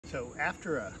So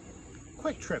after a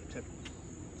quick trip to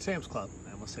Sam's Club,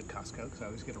 I almost said Costco because I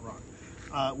always get it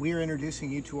wrong, we are introducing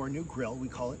you to our new grill. We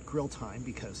call it Grill Time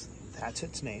because that's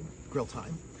its name, Grill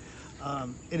Time.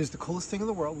 It is the coolest thing in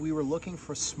the world. We were looking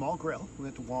for a small grill. We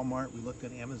went to Walmart, we looked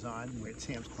at Amazon, we were at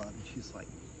Sam's Club, and she's like,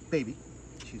 baby,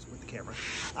 she's with the camera,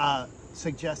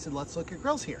 suggested let's look at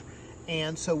grills here.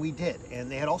 And so we did,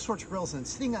 and they had all sorts of grills, and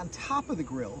sitting on top of the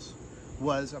grills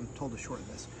was, I'm told to shorten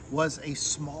this, was a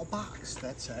small box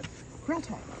that said Grill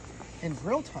Time. And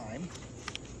Grill Time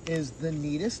is the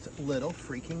neatest little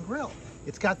freaking grill.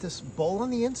 It's got this bowl on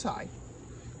the inside.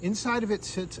 Inside of it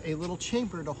sits a little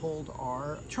chamber to hold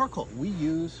our charcoal. We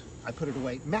use, I put it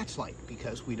away, match light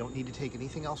because we don't need to take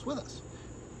anything else with us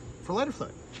for lighter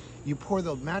fluid. You pour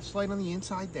the match light on the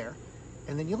inside there,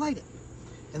 and then you light it.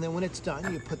 And then when it's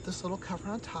done, you put this little cover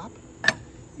on top,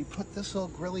 you put this little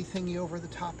grilly thingy over the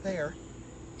top there,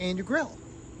 and you grill.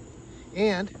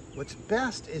 And what's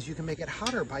best is you can make it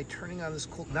hotter by turning on this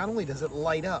cool, not only does it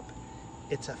light up,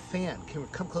 it's a fan.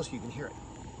 Come closer, you can hear it.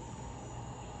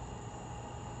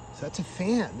 So that's a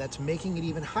fan that's making it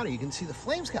even hotter. You can see the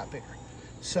flames got bigger.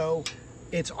 So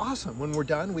it's awesome. When we're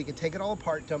done, we can take it all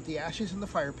apart, dump the ashes in the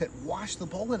fire pit, wash the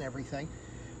bowl and everything,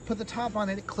 put the top on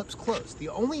it, it clips closed. The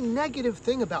only negative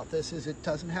thing about this is it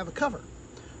doesn't have a cover.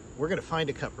 We're gonna find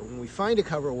a cover. When we find a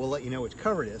cover, we'll let you know which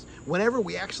cover it is. Whenever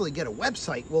we actually get a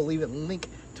website, we'll even link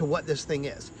to what this thing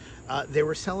is. They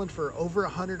were selling for over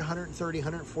 $100, $130,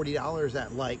 $140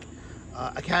 at like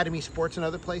Academy Sports and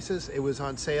other places. It was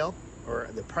on sale, or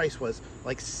the price was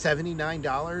like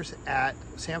 $79 at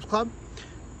Sam's Club.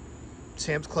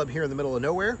 Sam's Club here in the middle of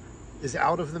nowhere is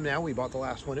out of them now. We bought the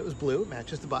last one. It was blue. It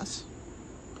matches the bus.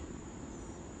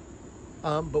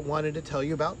 But wanted to tell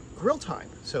you about Grill Time.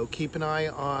 So keep an eye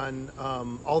on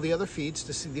all the other feeds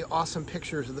to see the awesome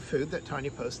pictures of the food that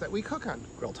Tanya posts that we cook on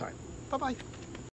Grill Time. Bye-bye.